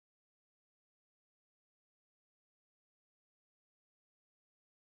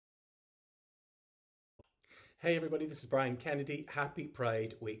Hey everybody, this is Brian Kennedy. Happy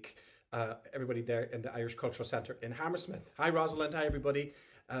Pride Week. Everybody there in the Irish Cultural Centre in Hammersmith. Hi Rosalind, hi everybody.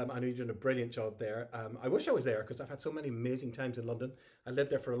 I know you're doing a brilliant job there. I wish I was there because I've had so many amazing times in London. I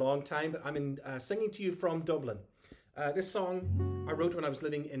lived there for a long time, but I'm singing to you from Dublin. This song I wrote when I was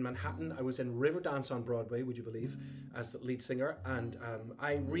living in Manhattan. I was in Riverdance on Broadway, would you believe, as the lead singer. And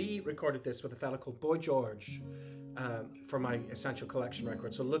I re-recorded this with a fella called Boy George for my Essential Collection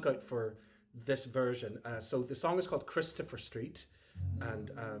record. So look out for this version. So the song is called Christopher Street,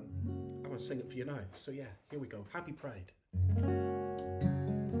 and I want to sing it for you now. So yeah, here we go. Happy Pride.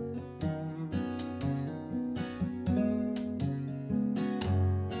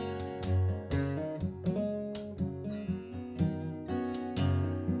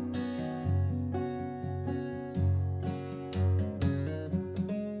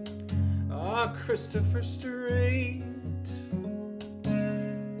 Christopher Street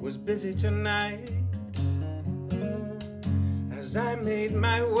was busy tonight as I made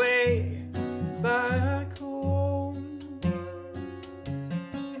my way back home.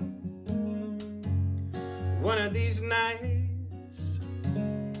 One of these nights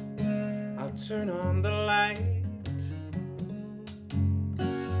I'll turn on the light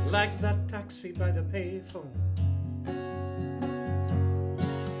like that taxi by the payphone.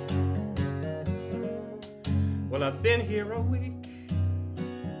 Well, I've been here a week,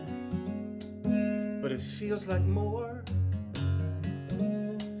 but it feels like more,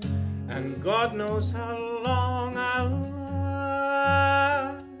 and God knows how long I'll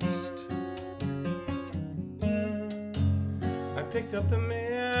last. I picked up the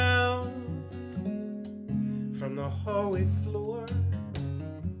mail from the hallway floor,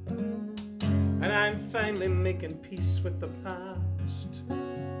 and I'm finally making peace with the past.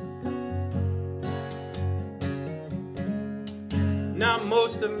 Now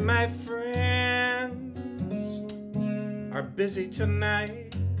most of my friends are busy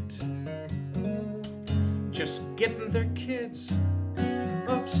tonight, just getting their kids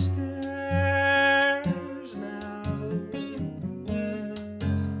upstairs now.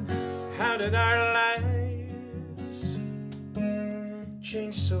 How did our lives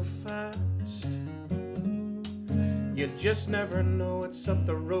change so fast? You just never know what's up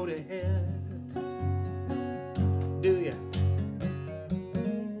the road ahead, do ya?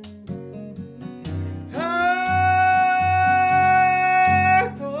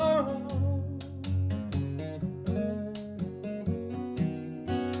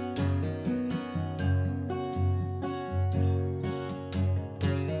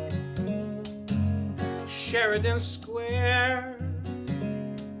 Sheridan Square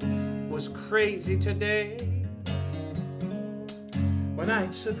was crazy today when I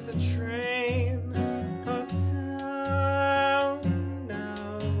took the train uptown.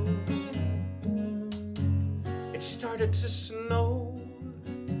 Now it started to snow,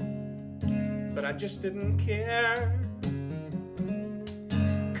 but I just didn't care,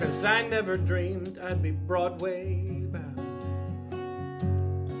 'cause I never dreamed I'd be Broadway bound.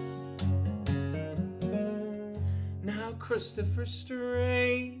 Christopher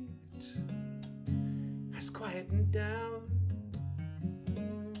Street has quietened down.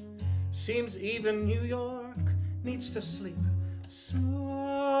 Seems even New York needs to sleep sometimes.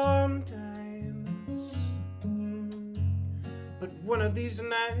 But one of these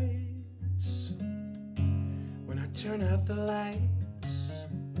nights, when I turn out the lights,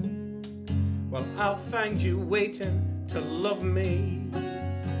 well, I'll find you waiting to love me.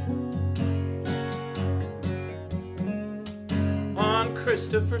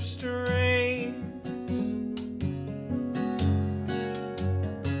 Christopher Street.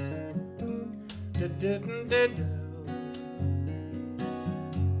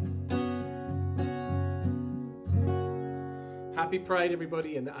 Happy Pride,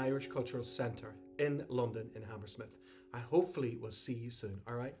 everybody, in the Irish Cultural Centre in London, in Hammersmith. I hopefully will see you soon,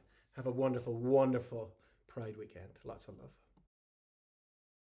 all right? Have a wonderful, wonderful Pride weekend. Lots of love.